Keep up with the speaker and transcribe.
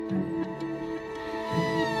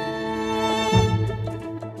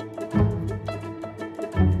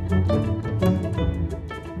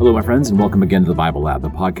Hello, my friends, and welcome again to the Bible Lab, the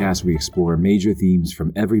podcast where we explore major themes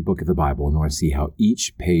from every book of the Bible in order to see how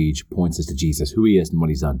each page points us to Jesus, who he is, and what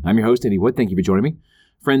he's done. I'm your host, Andy Wood. Thank you for joining me.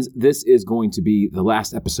 Friends, this is going to be the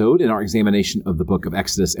last episode in our examination of the book of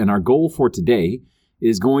Exodus, and our goal for today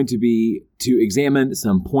is going to be to examine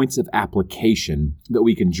some points of application that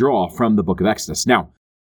we can draw from the book of Exodus. Now,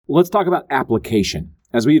 let's talk about application.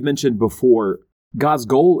 As we've mentioned before, God's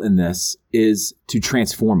goal in this is to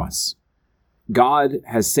transform us. God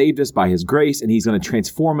has saved us by his grace, and he's going to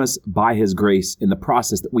transform us by his grace in the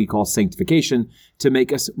process that we call sanctification to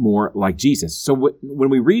make us more like Jesus. So when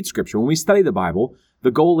we read Scripture, when we study the Bible,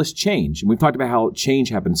 the goal is change. And we've talked about how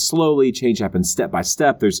change happens slowly, change happens step by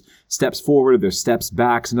step. There's steps forward, there's steps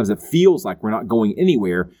back. Sometimes it feels like we're not going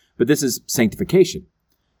anywhere, but this is sanctification.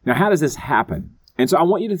 Now, how does this happen? And so I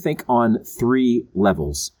want you to think on three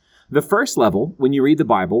levels. The first level, when you read the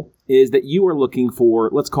Bible, is that you are looking for,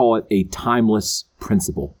 let's call it a timeless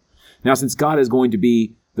principle. Now, since God is going to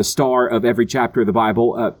be the star of every chapter of the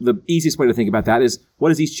Bible, the easiest way to think about that is, what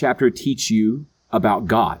does each chapter teach you about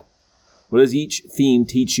God? What does each theme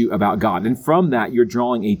teach you about God? And from that, you're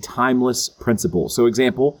drawing a timeless principle. So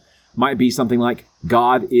example might be something like,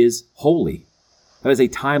 God is holy. That is a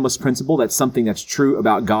timeless principle. That's something that's true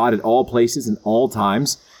about God at all places and all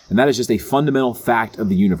times. And that is just a fundamental fact of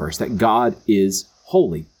the universe, that God is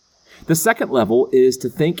holy. The second level is to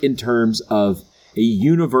think in terms of a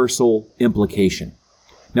universal implication.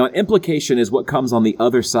 Now, an implication is what comes on the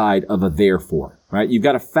other side of a therefore, right? You've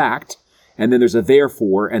got a fact, and then there's a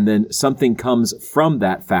therefore, and then something comes from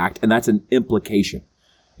that fact, and that's an implication.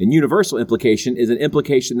 And universal implication is an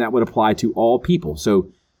implication that would apply to all people.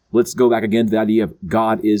 So let's go back again to the idea of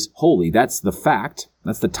God is holy. That's the fact.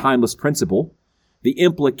 That's the timeless principle. The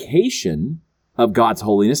implication of God's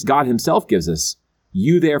holiness, God himself gives us,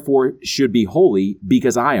 you therefore should be holy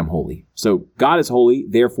because I am holy. So God is holy,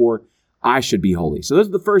 therefore I should be holy. So those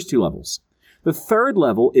are the first two levels. The third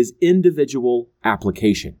level is individual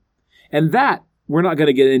application. And that we're not going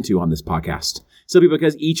to get into on this podcast. Simply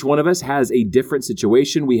because each one of us has a different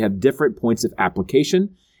situation. We have different points of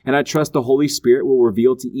application. And I trust the Holy Spirit will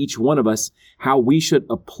reveal to each one of us how we should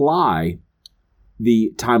apply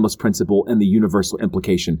the timeless principle and the universal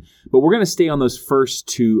implication. But we're going to stay on those first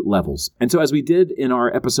two levels. And so as we did in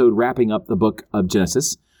our episode wrapping up the book of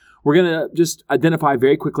Genesis, we're going to just identify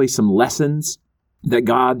very quickly some lessons that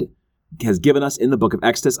God has given us in the book of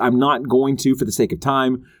Exodus. I'm not going to, for the sake of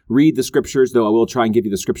time, read the scriptures, though I will try and give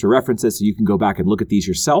you the scripture references so you can go back and look at these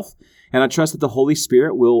yourself. And I trust that the Holy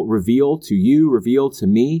Spirit will reveal to you, reveal to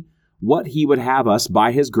me, what he would have us,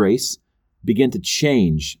 by his grace, begin to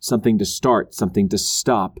change, something to start, something to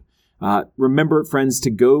stop. Remember, friends, to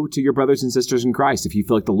go to your brothers and sisters in Christ. If you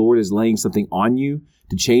feel like the Lord is laying something on you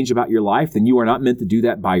to change about your life, then you are not meant to do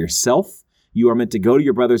that by yourself. You are meant to go to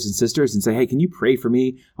your brothers and sisters and say, hey, can you pray for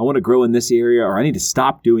me? I want to grow in this area, or I need to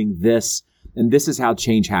stop doing this. And this is how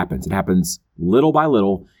change happens. It happens little by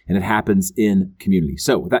little, and it happens in community.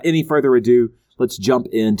 So without any further ado, let's jump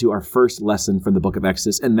into our first lesson from the book of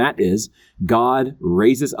Exodus, and that is God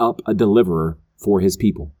raises up a deliverer for his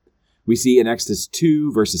people. We see in Exodus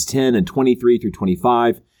 2, verses 10 and 23 through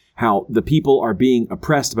 25, how the people are being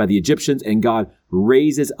oppressed by the Egyptians, and God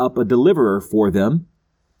raises up a deliverer for them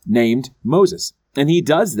named Moses. And he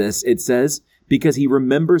does this, it says, because he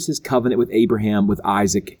remembers his covenant with Abraham, with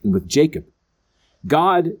Isaac, and with Jacob.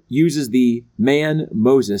 God uses the man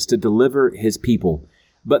Moses to deliver his people.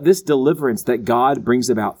 But this deliverance that God brings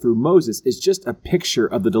about through Moses is just a picture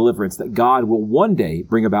of the deliverance that God will one day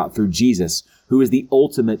bring about through Jesus, who is the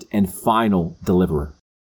ultimate and final deliverer.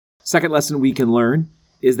 Second lesson we can learn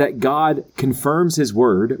is that God confirms his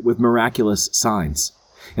word with miraculous signs.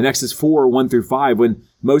 In Exodus 4, 1 through 5, when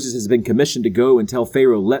Moses has been commissioned to go and tell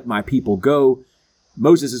Pharaoh, let my people go,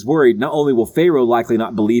 Moses is worried not only will Pharaoh likely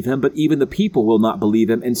not believe him, but even the people will not believe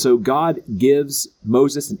him. And so God gives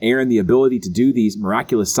Moses and Aaron the ability to do these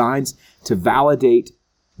miraculous signs to validate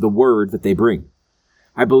the word that they bring.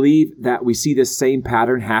 I believe that we see this same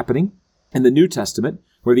pattern happening in the New Testament,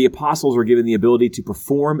 where the apostles were given the ability to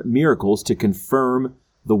perform miracles to confirm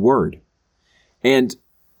the word. And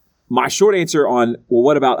my short answer on, well,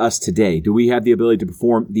 what about us today? Do we have the ability to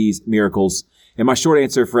perform these miracles? And my short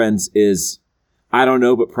answer, friends, is I don't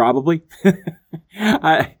know, but probably.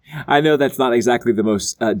 I know that's not exactly the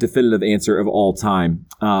most definitive answer of all time.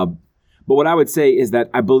 But what I would say is that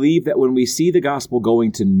I believe that when we see the gospel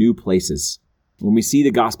going to new places, when we see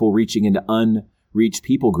the gospel reaching into unreached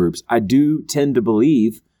people groups, I do tend to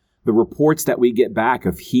believe the reports that we get back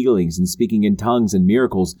of healings and speaking in tongues and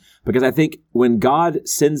miracles, because I think when God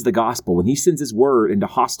sends the gospel, when he sends his word into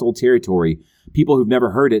hostile territory, people who've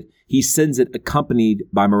never heard it, he sends it accompanied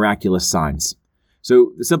by miraculous signs.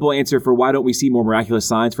 So the simple answer for why don't we see more miraculous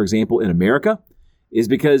signs, for example, in America, is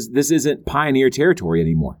because this isn't pioneer territory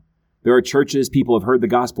anymore. There are churches, people have heard the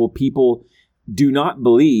gospel, people do not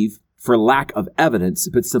believe for lack of evidence,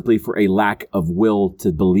 but simply for a lack of will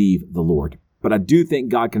to believe the Lord. But I do think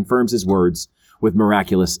God confirms his words with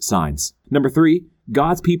miraculous signs. Number 3,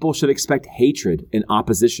 God's people should expect hatred and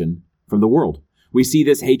opposition from the world. We see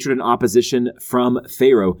this hatred and opposition from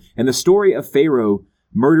Pharaoh. And the story of Pharaoh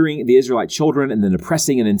murdering the Israelite children and then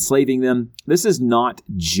oppressing and enslaving them, this is not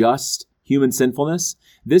just human sinfulness.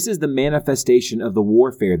 This is the manifestation of the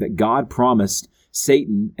warfare that God promised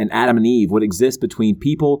Satan and Adam and Eve would exist between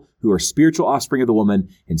people who are spiritual offspring of the woman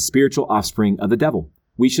and spiritual offspring of the devil.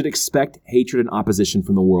 We should expect hatred and opposition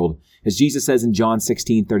from the world. As Jesus says in John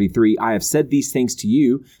 16:33, I have said these things to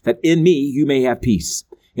you, that in me you may have peace.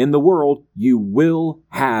 In the world you will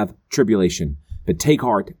have tribulation. But take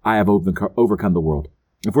heart, I have overcome the world.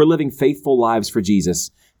 If we're living faithful lives for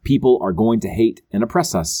Jesus, people are going to hate and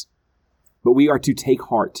oppress us. But we are to take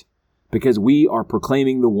heart because we are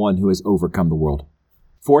proclaiming the one who has overcome the world.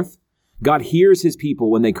 4th, God hears his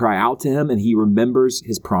people when they cry out to him and he remembers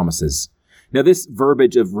his promises. Now, this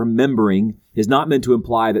verbiage of remembering is not meant to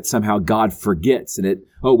imply that somehow God forgets and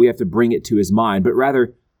we have to bring it to his mind, but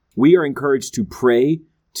rather we are encouraged to pray,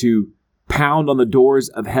 to pound on the doors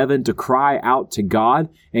of heaven, to cry out to God,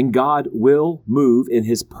 and God will move in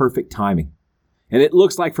his perfect timing. And it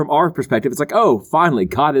looks like from our perspective, it's like, oh, finally,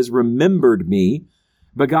 God has remembered me,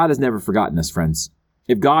 but God has never forgotten us, friends.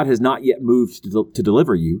 If God has not yet moved to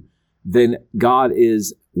deliver you, then God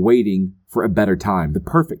is waiting for a better time, the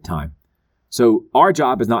perfect time. So our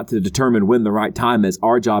job is not to determine when the right time is.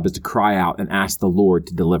 Our job is to cry out and ask the Lord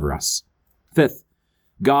to deliver us. 5th,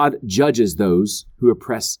 God judges those who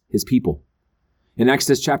oppress his people. In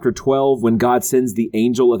Exodus chapter 12, when God sends the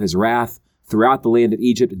angel of his wrath throughout the land of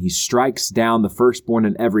Egypt and he strikes down the firstborn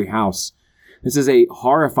in every house, this is a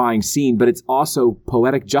horrifying scene, but it's also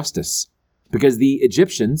poetic justice because the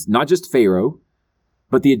Egyptians, not just Pharaoh,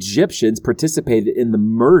 but the Egyptians participated in the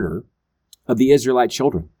murder of the Israelite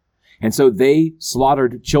children. And so they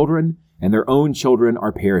slaughtered children, and their own children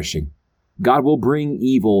are perishing. God will bring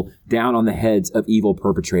evil down on the heads of evil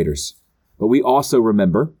perpetrators. But we also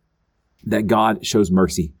remember that God shows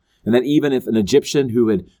mercy, and that even if an Egyptian who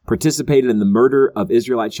had participated in the murder of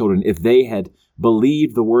Israelite children, if they had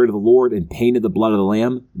believed the word of the Lord and painted the blood of the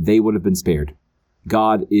Lamb, they would have been spared.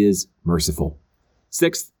 God is merciful.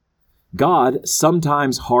 6th, God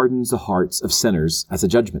sometimes hardens the hearts of sinners as a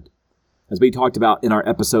judgment. As we talked about in our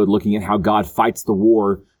episode looking at how God fights the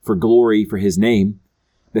war for glory for his name,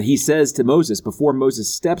 that he says to Moses before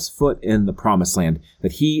Moses steps foot in the promised land,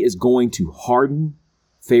 that he is going to harden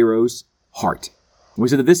Pharaoh's heart. And we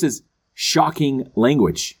said that this is shocking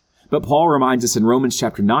language. But Paul reminds us in Romans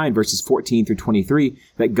chapter 9, verses 14 through 23,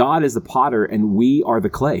 that God is the potter and we are the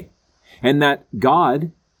clay. And that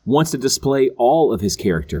God wants to display all of his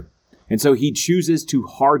character. And so he chooses to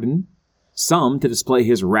harden some to display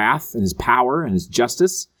his wrath and his power and his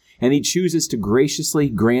justice, and he chooses to graciously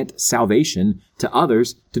grant salvation to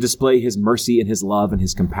others to display his mercy and his love and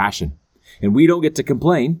his compassion. And we don't get to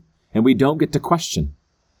complain, and we don't get to question.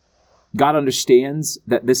 God understands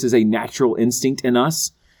that this is a natural instinct in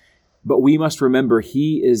us, but we must remember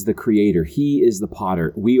he is the creator. He is the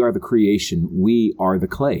potter. We are the creation. We are the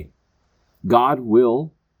clay. God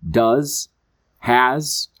will, does,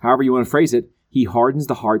 has, however you want to phrase it, he hardens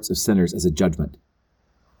the hearts of sinners as a judgment.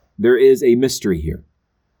 There is a mystery here,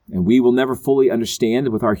 and we will never fully understand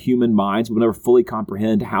with our human minds. We'll never fully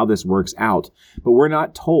comprehend how this works out, but we're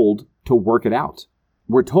not told to work it out.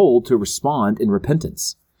 We're told to respond in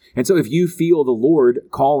repentance. And so if you feel the Lord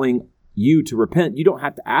calling you to repent, you don't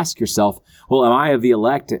have to ask yourself, well, am I of the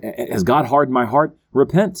elect? Has God hardened my heart?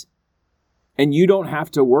 Repent. And you don't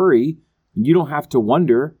have to worry. You don't have to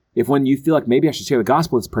wonder if when you feel like maybe I should share the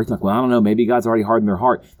gospel, this person like, well, I don't know, maybe God's already hardened their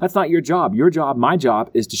heart. That's not your job. Your job, my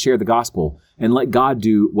job, is to share the gospel and let God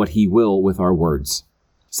do what he will with our words.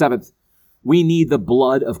 7th, we need the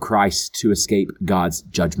blood of Christ to escape God's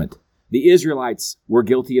judgment. The Israelites were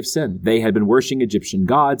guilty of sin. They had been worshiping Egyptian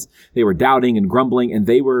gods. They were doubting and grumbling, and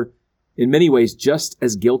they were in many ways just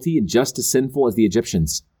as guilty and just as sinful as the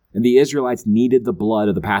Egyptians. And the Israelites needed the blood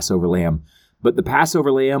of the Passover lamb. But the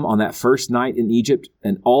Passover lamb on that first night in Egypt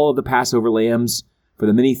and all of the Passover lambs for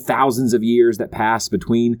the many thousands of years that passed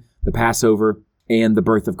between the Passover and the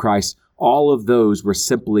birth of Christ, all of those were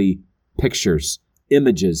simply pictures,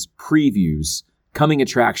 images, previews, coming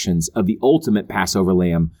attractions of the ultimate Passover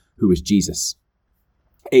lamb, who is Jesus.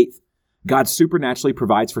 Eighth, God supernaturally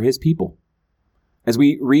provides for his people. As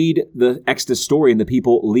we read the Exodus story and the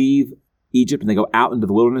people leave Egypt and they go out into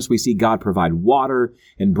the wilderness, we see God provide water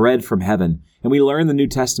and bread from heaven. And we learn in the New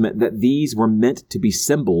Testament that these were meant to be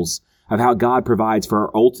symbols of how God provides for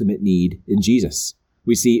our ultimate need in Jesus.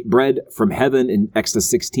 We see bread from heaven in Exodus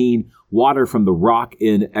 16, water from the rock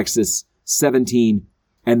in Exodus 17,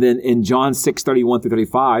 and then in John 6:31 through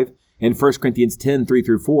 35, and 1 Corinthians 10:3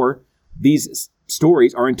 through 4, these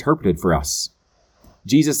stories are interpreted for us.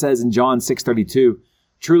 Jesus says in John 6:32,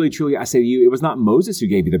 "Truly, truly, I say to you, it was not Moses who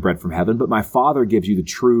gave you the bread from heaven, but my Father gives you the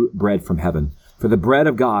true bread from heaven. For the bread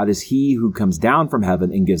of God is he who comes down from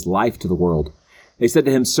heaven and gives life to the world." They said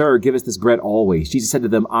to him, "Sir, give us this bread always." Jesus said to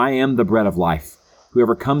them, "I am the bread of life.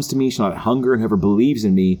 Whoever comes to me shall not hunger, and whoever believes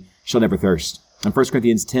in me shall never thirst." In 1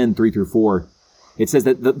 Corinthians 10:3 through 4, it says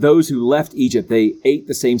that those who left Egypt, they ate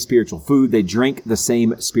the same spiritual food, they drank the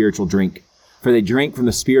same spiritual drink. For they drank from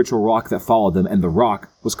the spiritual rock that followed them, and the rock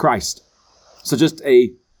was Christ. So just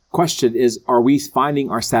a question is, are we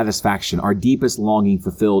finding our satisfaction, our deepest longing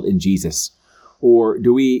fulfilled in Jesus? Or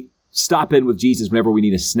do we stop in with Jesus whenever we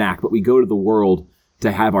need a snack, but we go to the world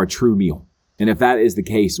to have our true meal? And if that is the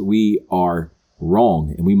case, we are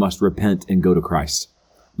wrong and we must repent and go to Christ.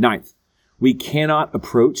 Ninth, we cannot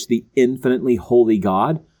approach the infinitely holy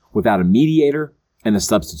God without a mediator and a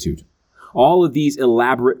substitute. All of these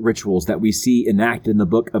elaborate rituals that we see enacted in the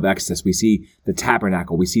book of Exodus, we see the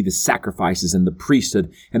tabernacle, we see the sacrifices and the priesthood,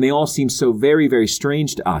 and they all seem so very, very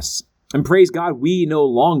strange to us. And praise God, we no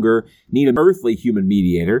longer need an earthly human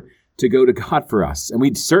mediator to go to God for us. And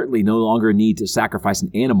we certainly no longer need to sacrifice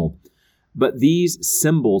an animal. But these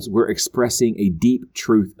symbols were expressing a deep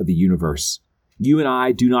truth of the universe. You and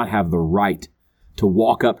I do not have the right to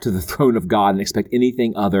walk up to the throne of God and expect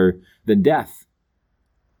anything other than death.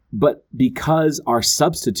 But because our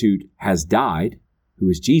substitute has died, who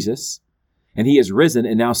is Jesus, and he has risen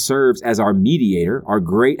and now serves as our mediator, our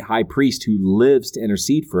great high priest who lives to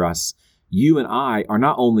intercede for us, you and I are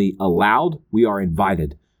not only allowed, we are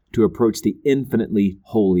invited to approach the infinitely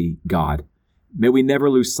holy God. May we never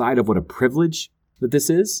lose sight of what a privilege that this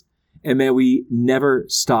is, and may we never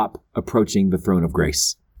stop approaching the throne of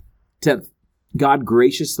grace. 10th, God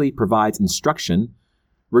graciously provides instruction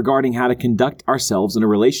regarding how to conduct ourselves in a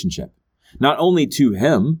relationship, not only to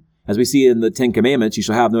him, as we see in the 10 Commandments, you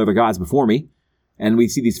shall have no other gods before me, and we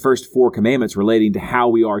see these first 4 commandments relating to how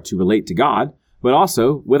we are to relate to God, but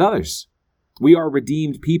also with others. We are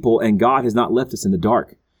redeemed people, and God has not left us in the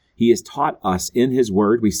dark. He has taught us in his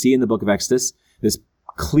word. We see in the book of Exodus this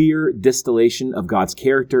clear distillation of God's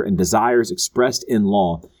character and desires expressed in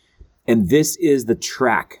law. And this is the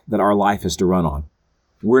track that our life is to run on.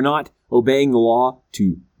 We're not obeying the law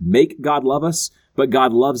to make God love us, but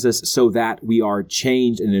God loves us so that we are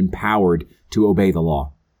changed and empowered to obey the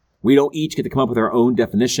law. We don't each get to come up with our own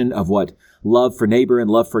definition of what love for neighbor and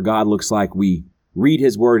love for God looks like. We read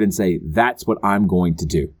his word and say, that's what I'm going to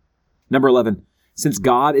do. Number 11, since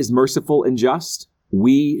God is merciful and just,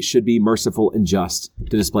 we should be merciful and just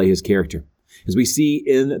to display his character. As we see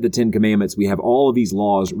in the 10 Commandments, we have all of these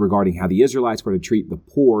laws regarding how the Israelites were to treat the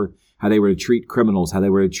poor, how they were to treat criminals, how they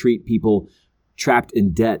were to treat people trapped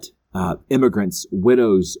in debt, immigrants,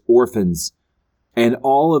 widows, orphans. And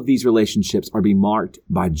all of these relationships are being marked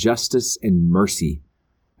by justice and mercy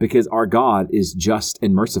because our God is just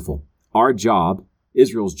and merciful. Our job,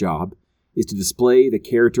 Israel's job, is to display the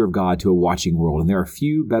character of God to a watching world. And there are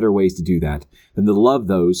few better ways to do that than to love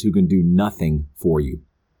those who can do nothing for you.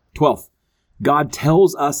 12th, God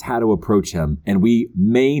tells us how to approach him, and we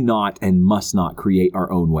may not and must not create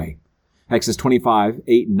our own way. Exodus 25,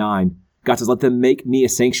 8 and 9, God says, let them make me a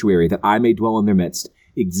sanctuary that I may dwell in their midst,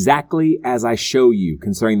 exactly as I show you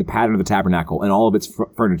concerning the pattern of the tabernacle and all of its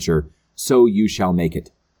furniture, so you shall make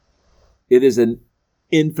it. It is an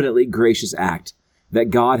infinitely gracious act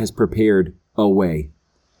that God has prepared a way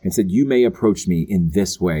and said, you may approach me in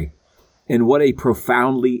this way. And what a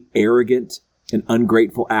profoundly arrogant and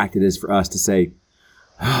ungrateful act it is for us to say,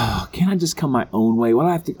 oh, can't I just come my own way? What do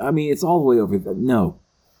I have to, it's all the way over there. No,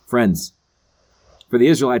 friends, for the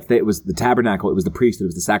Israelites, it was the tabernacle, it was the priesthood, it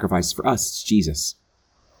was the sacrifices. For us, it's Jesus.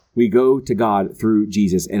 We go to God through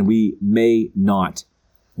Jesus, and we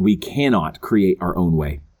cannot create our own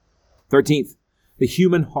way. 13th, the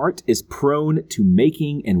human heart is prone to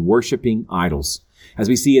making and worshiping idols. As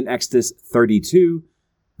we see in Exodus 32,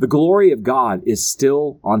 the glory of God is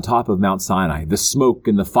still on top of Mount Sinai. The smoke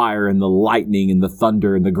and the fire and the lightning and the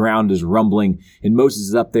thunder and the ground is rumbling. And Moses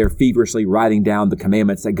is up there feverishly writing down the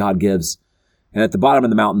commandments that God gives. And at the bottom of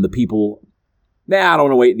the mountain, the people, I don't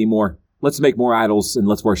want to wait anymore. Let's make more idols and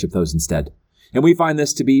let's worship those instead. And we find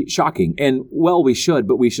this to be shocking. And well, we should,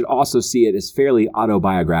 but we should also see it as fairly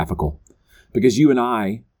autobiographical. Because you and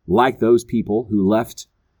I, like those people who left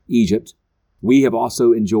Egypt, we have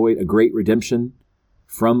also enjoyed a great redemption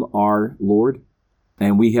from our Lord.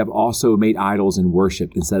 And we have also made idols and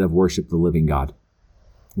worshiped instead of worship the living God.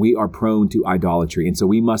 We are prone to idolatry. And so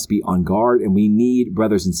we must be on guard, and we need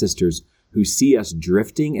brothers and sisters who see us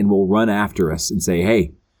drifting and will run after us and say,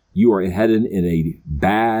 hey, you are headed in a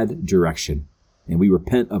bad direction. And we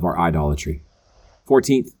repent of our idolatry.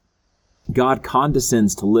 14th, God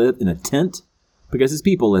condescends to live in a tent because his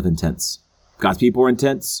people live in tents. God's people are in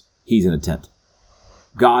tents. He's in a tent.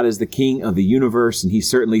 God is the king of the universe, and he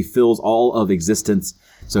certainly fills all of existence.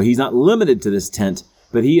 So he's not limited to this tent,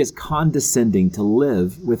 but he is condescending to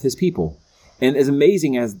live with his people. And as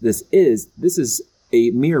amazing as this is a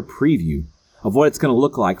mere preview of what it's going to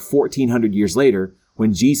look like 1,400 years later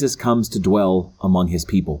when Jesus comes to dwell among his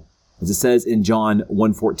people. As it says in John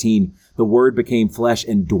 1:14, the Word became flesh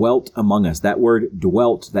and dwelt among us. That word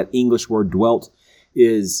dwelt, that English word dwelt,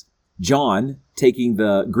 is John taking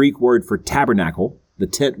the Greek word for tabernacle, the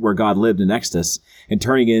tent where God lived in Exodus, and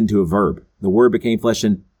turning it into a verb. The Word became flesh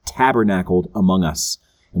and tabernacled among us.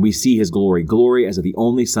 And we see his glory as of the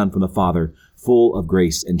only Son from the Father, full of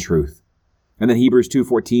grace and truth. And then Hebrews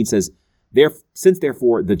 2:14 says, since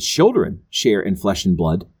therefore the children share in flesh and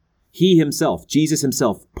blood, he himself, Jesus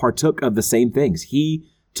himself, partook of the same things. He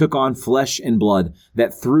took on flesh and blood,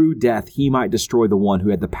 that through death he might destroy the one who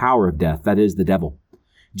had the power of death, that is, the devil.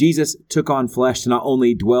 Jesus took on flesh to not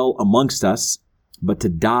only dwell amongst us, but to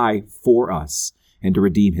die for us and to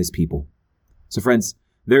redeem his people. So friends,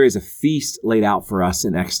 there is a feast laid out for us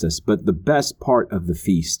in Exodus, but the best part of the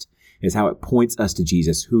feast is how it points us to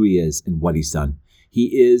Jesus, who he is and what he's done.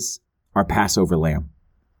 He is our Passover lamb.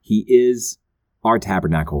 He is our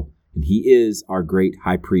tabernacle. And he is our great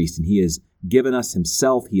high priest, and he has given us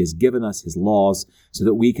himself. He has given us his laws so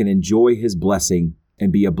that we can enjoy his blessing and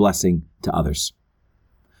be a blessing to others.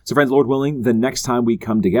 So friends, Lord willing, the next time we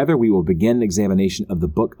come together, we will begin an examination of the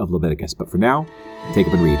book of Leviticus. But for now, take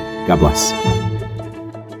up and read. God bless.